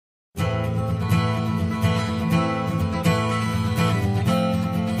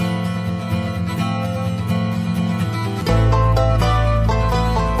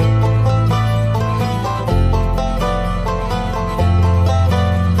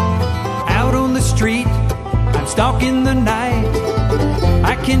stalking the night.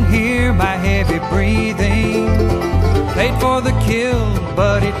 I can hear my heavy breathing. Paid for the kill,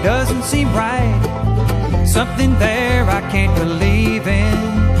 but it doesn't seem right. Something there I can't believe in.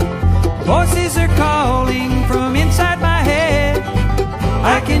 Voices are calling from inside my head.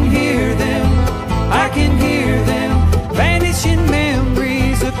 I can hear them, I can hear them. Vanishing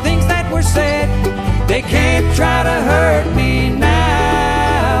memories of things that were said. They can't try to hurt me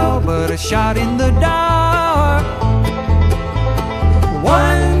now, but a shot in the dark,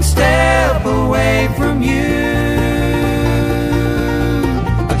 one step away from you.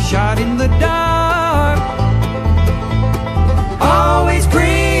 A shot in the dark, always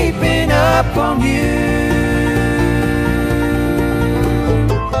creeping up on you.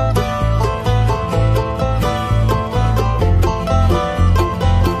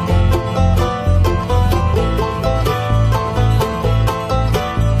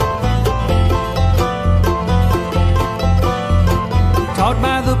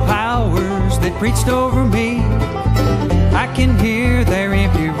 By the powers that preached over me, I can hear their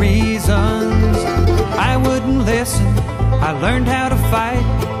empty reasons. I wouldn't listen, I learned how to fight.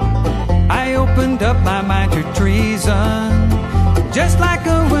 I opened up my mind to treason. Just like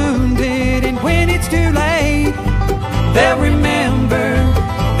a wounded, and when it's too late, they'll remember,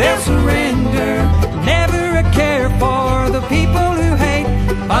 they'll surrender. Never a care for the people who hate.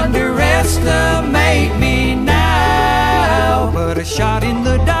 Underestimate me now, but a shot in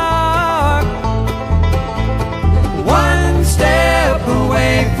the dark, one step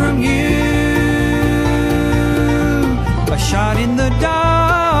away from you. A shot in the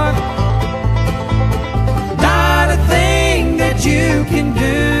dark, not a thing that you can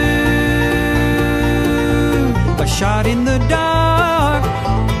do. A shot in the dark,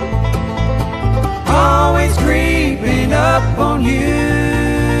 always creeping up on you.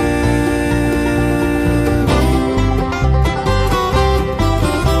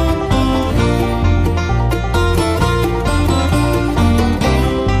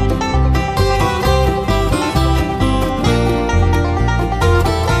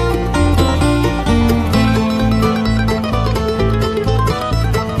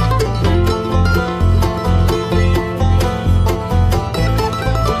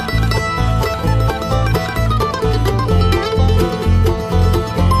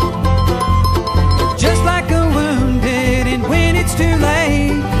 Too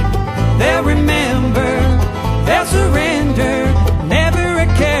late, they'll remember, they'll surrender. Never a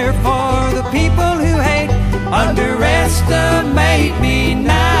care for the people who hate. Underestimate me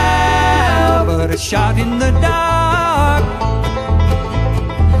now, but a shot in the dark,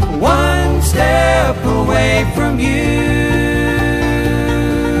 one step away from you.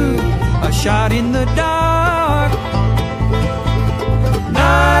 A shot in the dark,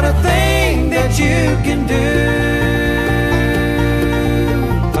 not a thing that you can do.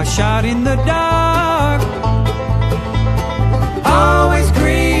 A shot in the dark, always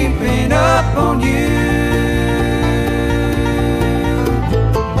creeping up on you.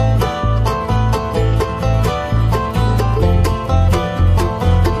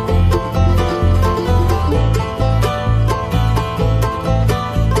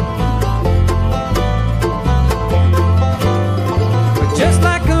 But just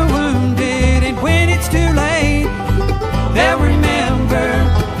like a wounded, and when it's too late, they'll remember,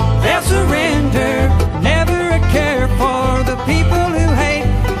 they'll surrender. Never a care for the people who hate.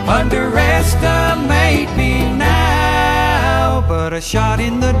 Underestimate me now, but a shot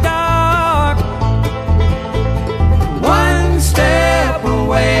in the dark, one step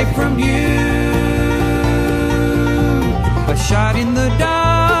away from you. A shot in the dark,